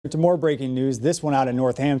To more breaking news, this one out in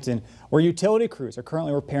Northampton, where utility crews are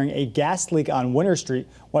currently repairing a gas leak on Winter Street.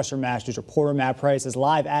 Western Mass News reporter Matt Price is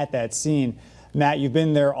live at that scene. Matt, you've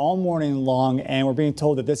been there all morning long, and we're being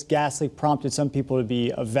told that this gas leak prompted some people to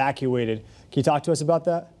be evacuated. Can you talk to us about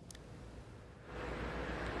that?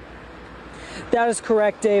 That is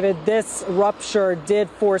correct, David. This rupture did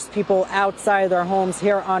force people outside their homes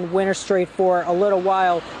here on Winter Street for a little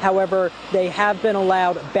while. However, they have been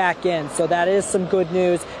allowed back in, so that is some good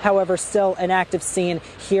news. However, still an active scene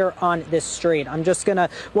here on this street. I'm just going to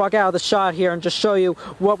walk out of the shot here and just show you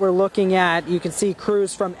what we're looking at. You can see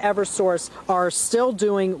crews from Eversource are still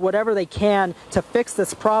doing whatever they can to fix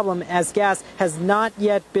this problem, as gas has not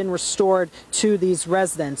yet been restored to these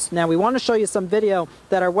residents. Now, we want to show you some video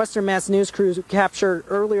that our Western Mass News crews captured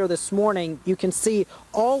earlier this morning. You can see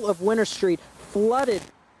all of Winter Street flooded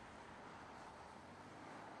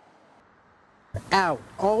out.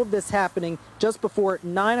 All of this happening just before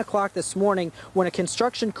 9 o'clock this morning, when a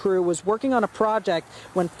construction crew was working on a project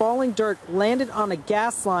when falling dirt landed on a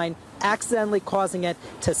gas line, accidentally causing it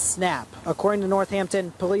to snap. According to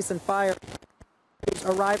Northampton police and fire,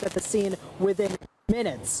 arrived at the scene within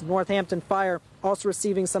minutes. Northampton Fire also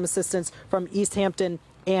receiving some assistance from East Hampton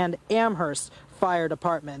and Amherst fire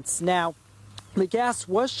departments. Now, the gas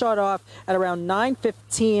was shut off at around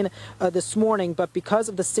 9:15 this morning, but because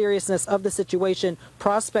of the seriousness of the situation,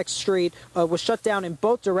 Prospect Street was shut down in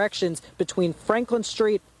both directions between Franklin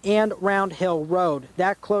Street and Round Hill Road.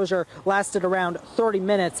 That closure lasted around 30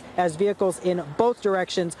 minutes as vehicles in both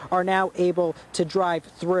directions are now able to drive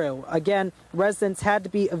through. Again, residents had to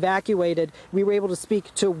be evacuated. We were able to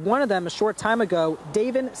speak to one of them a short time ago,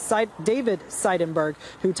 David Seidenberg,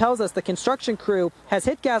 who tells us the construction crew has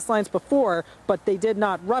hit gas lines before, but they did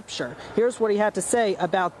not rupture. Here's what he had to say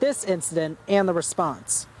about this incident and the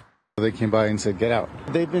response. They came by and said, "Get out."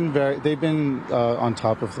 They've been on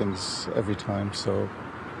top of things every time, so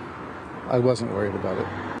I wasn't worried about it.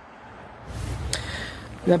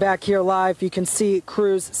 Now back here live, you can see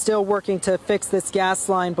crews still working to fix this gas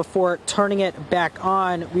line before turning it back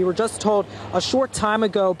on. We were just told a short time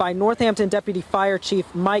ago by Northampton Deputy Fire Chief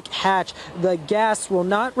Mike Hatch the gas will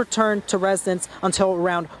not return to residents until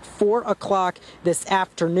around 4 o'clock this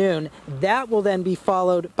afternoon. That will then be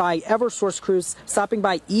followed by Eversource crews stopping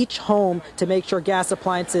by each home to make sure gas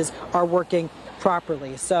appliances are working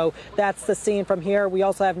properly. So that's the scene from here. We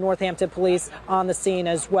also have Northampton police on the scene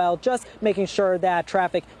as well, just making sure that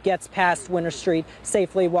traffic gets past Winter Street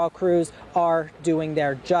safely while crews are doing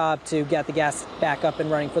their job to get the gas back up and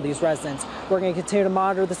running for these residents. We're going to continue to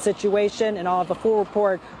monitor the situation, and I'll have a full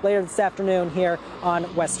report later this afternoon here on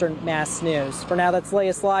Western Mass News. For now, that's the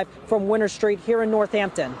latest live from Winter Street here in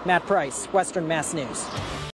Northampton. Matt Price, Western Mass News.